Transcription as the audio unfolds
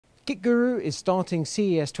Kit Guru is starting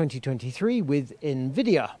CES 2023 with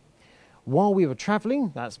NVIDIA. While we were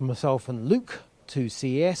travelling, that's myself and Luke, to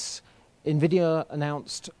CES, NVIDIA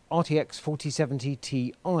announced RTX 4070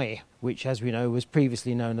 Ti, which as we know was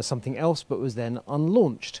previously known as something else but was then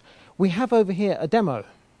unlaunched. We have over here a demo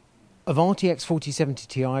of RTX 4070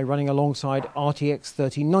 Ti running alongside RTX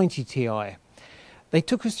 3090 Ti. They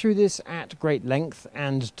took us through this at great length,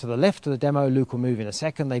 and to the left of the demo, Luke will move in a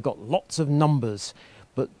second, they've got lots of numbers.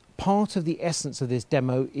 But part of the essence of this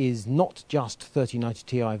demo is not just 3090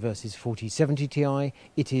 Ti versus 4070 Ti,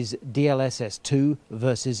 it is DLSS 2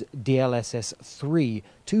 versus DLSS 3,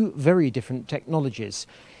 two very different technologies.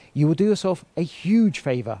 You will do yourself a huge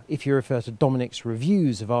favour if you refer to Dominic's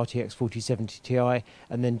reviews of RTX 4070 Ti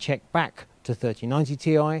and then check back to 3090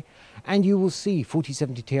 Ti, and you will see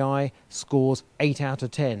 4070 Ti scores 8 out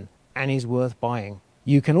of 10 and is worth buying.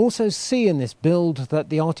 You can also see in this build that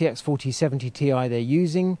the RTX 4070 Ti they're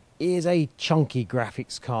using is a chunky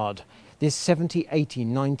graphics card. This 70, 80,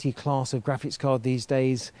 90 class of graphics card these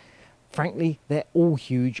days, frankly, they're all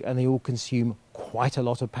huge and they all consume quite a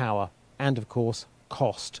lot of power and, of course,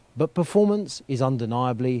 cost. But performance is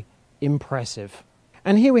undeniably impressive.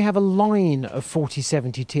 And here we have a line of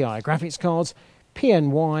 4070 Ti graphics cards: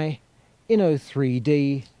 PNY,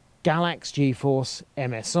 Inno3D, Galax GeForce,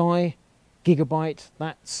 MSI, Gigabyte,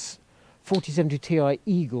 that's 4070 Ti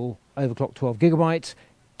Eagle overclock 12GB,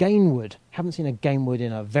 Gainwood, haven't seen a Gainwood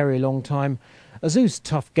in a very long time, ASUS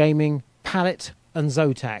Tough Gaming, Palette and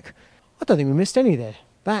Zotac. I don't think we missed any there.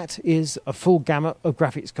 That is a full gamut of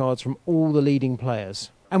graphics cards from all the leading players.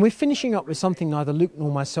 And we're finishing up with something neither Luke nor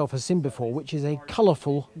myself has seen before, which is a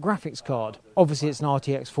colourful graphics card. Obviously it's an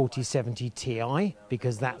RTX 4070 Ti,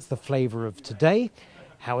 because that's the flavour of today.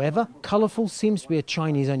 However, colourful seems to be a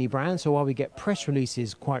Chinese-only brand, so while we get press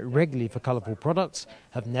releases quite regularly for colourful products,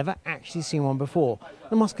 have never actually seen one before.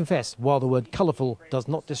 I must confess, while the word colourful does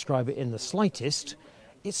not describe it in the slightest,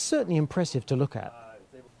 it's certainly impressive to look at.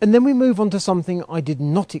 And then we move on to something I did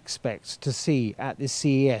not expect to see at this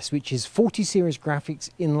CES, which is 40 series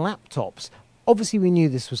graphics in laptops. Obviously we knew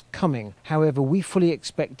this was coming, however we fully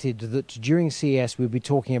expected that during CES we'd be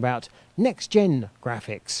talking about next-gen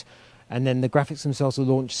graphics, and then the graphics themselves will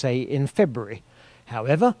launch, say, in February.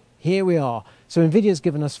 However, here we are. So NVIDIA's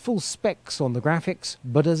given us full specs on the graphics,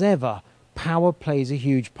 but as ever, power plays a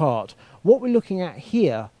huge part. What we're looking at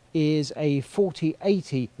here is a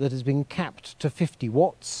 4080 that has been capped to 50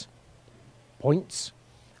 watts points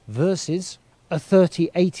versus a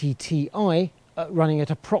 3080 Ti running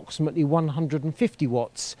at approximately 150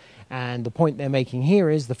 watts. And the point they're making here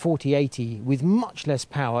is the 4080 with much less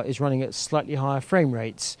power is running at slightly higher frame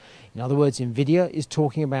rates. In other words, NVIDIA is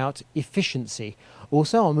talking about efficiency.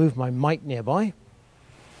 Also, I'll move my mic nearby.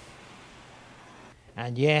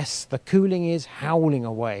 And yes, the cooling is howling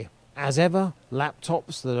away. As ever,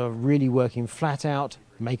 laptops that are really working flat out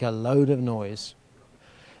make a load of noise.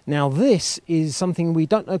 Now this is something we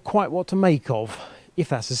don't know quite what to make of, if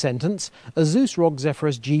that's a sentence. ASUS ROG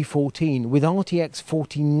Zephyrus G14 with RTX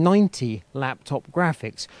 4090 laptop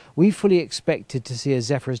graphics. We fully expected to see a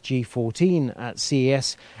Zephyrus G14 at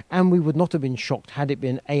CES, and we would not have been shocked had it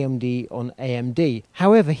been AMD on AMD.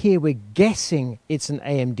 However, here we're guessing it's an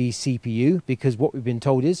AMD CPU, because what we've been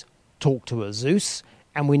told is, talk to ASUS.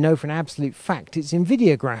 And we know for an absolute fact it's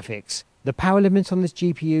NVIDIA graphics. The power limit on this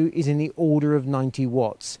GPU is in the order of 90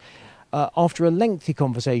 watts. After a lengthy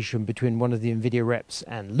conversation between one of the NVIDIA reps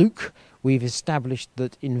and Luke, we've established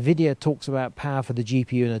that NVIDIA talks about power for the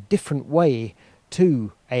GPU in a different way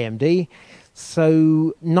to AMD.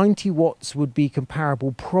 So 90 watts would be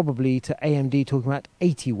comparable probably to AMD talking about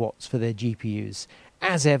 80 watts for their GPUs.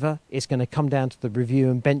 As ever, it's going to come down to the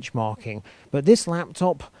review and benchmarking. But this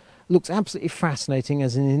laptop looks absolutely fascinating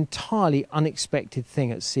as an entirely unexpected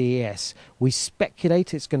thing at CES. We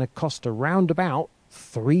speculate it's going to cost around about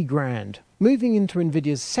 $3,000. Moving into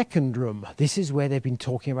NVIDIA's second room, this is where they've been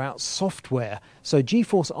talking about software. So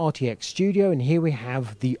GeForce RTX Studio, and here we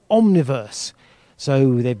have the Omniverse.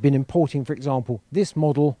 So they've been importing, for example, this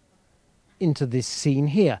model into this scene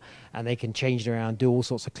here, and they can change it around, do all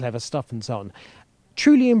sorts of clever stuff and so on.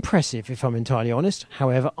 Truly impressive, if I'm entirely honest.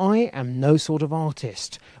 However, I am no sort of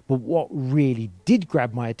artist. But what really did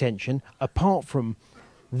grab my attention, apart from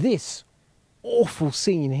this awful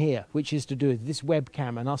scene here, which is to do with this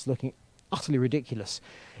webcam and us looking utterly ridiculous.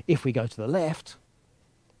 If we go to the left,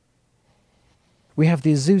 we have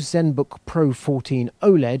the ASUS ZenBook Pro 14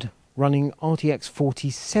 OLED running RTX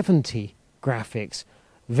 4070 graphics.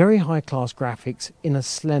 Very high-class graphics in a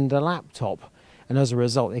slender laptop. And as a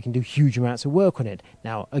result, they can do huge amounts of work on it.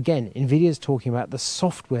 Now, again, NVIDIA is talking about the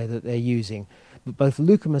software that they're using. but both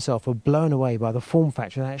Luke and myself were blown away by the form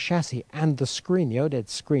factor of that chassis, and the screen, the OLED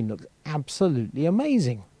screen, looks absolutely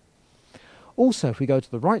amazing. Also, if we go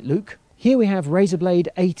to the right, Luke, here we have Razer Blade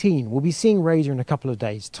 18. We'll be seeing Razer in a couple of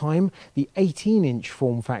days' time. The 18-inch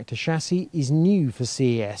form factor chassis is new for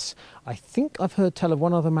CES. I think I've heard tell of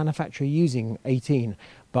one other manufacturer using 18,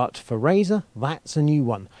 but for Razer, that's a new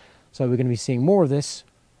one. So we're going to be seeing more of this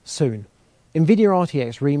soon. NVIDIA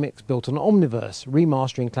RTX Remix built on Omniverse,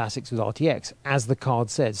 remastering classics with RTX, as the card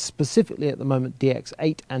says, specifically at the moment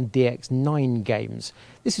DX8 and DX9 games.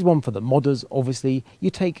 This is one for the modders, obviously. You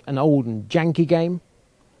take an old and janky game,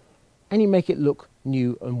 and you make it look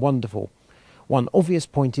new and wonderful. One obvious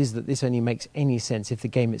point is that this only makes any sense if the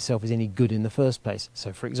game itself is any good in the first place.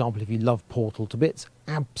 So, for example, if you love Portal to bits,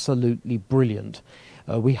 absolutely brilliant.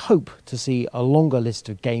 We hope to see a longer list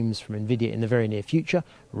of games from NVIDIA in the very near future.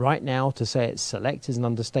 Right now, to say it's select is an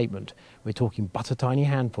understatement. We're talking but a tiny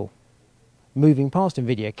handful. Moving past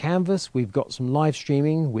NVIDIA Canvas, we've got some live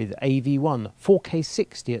streaming with AV1, 4K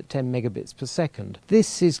 60 at 10 megabits per second.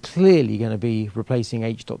 This is clearly going to be replacing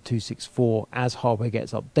H.264 as hardware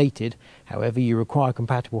gets updated. However, you require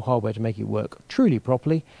compatible hardware to make it work truly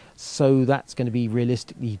properly, so that's going to be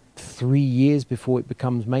realistically 3 years before it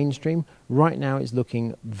becomes mainstream. Right now it's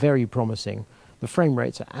looking very promising. The frame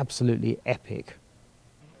rates are absolutely epic.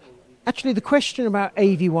 Actually, the question about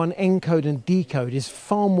AV1 encode and decode is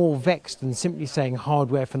far more vexed than simply saying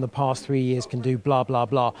hardware from the past 3 years can do blah, blah,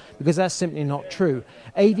 blah, because that's simply not true.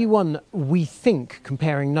 AV1, we think,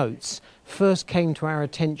 comparing notes, first came to our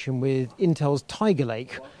attention with Intel's Tiger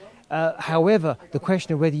Lake. However, the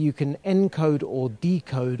question of whether you can encode or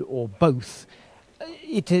decode or both,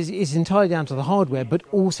 it is entirely down to the hardware, but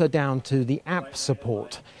also down to the app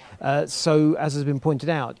support. So, as has been pointed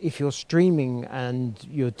out, if you're streaming and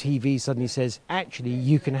your TV suddenly says, actually,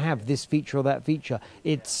 you can have this feature or that feature,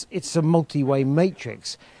 it's a multi-way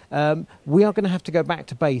matrix. We are going to have to go back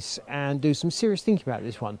to base and do some serious thinking about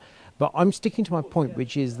this one. But I'm sticking to my point,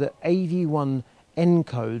 which is that AV1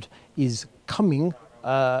 encode is coming.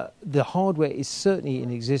 The hardware is certainly in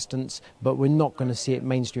existence, but we're not going to see it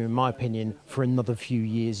mainstream, in my opinion, for another few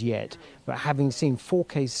years yet. But having seen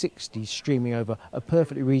 4K 60 streaming over a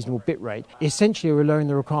perfectly reasonable bitrate, essentially we're lowering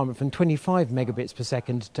the requirement from 25 megabits per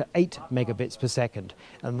second to 8 megabits per second.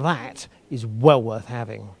 And that is well worth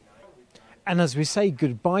having. And as we say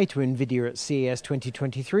goodbye to NVIDIA at CES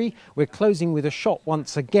 2023, we're closing with a shot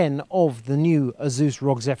once again of the new ASUS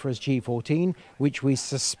ROG Zephyrus G14, which we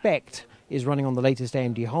suspect is running on the latest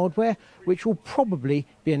AMD hardware, which will probably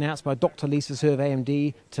be announced by Dr. Lisa Su of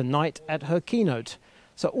AMD tonight at her keynote.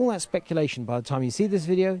 So all that speculation, by the time you see this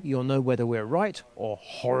video, you'll know whether we're right or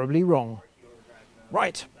horribly wrong.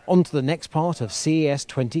 Right, on to the next part of CES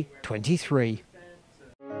 2023.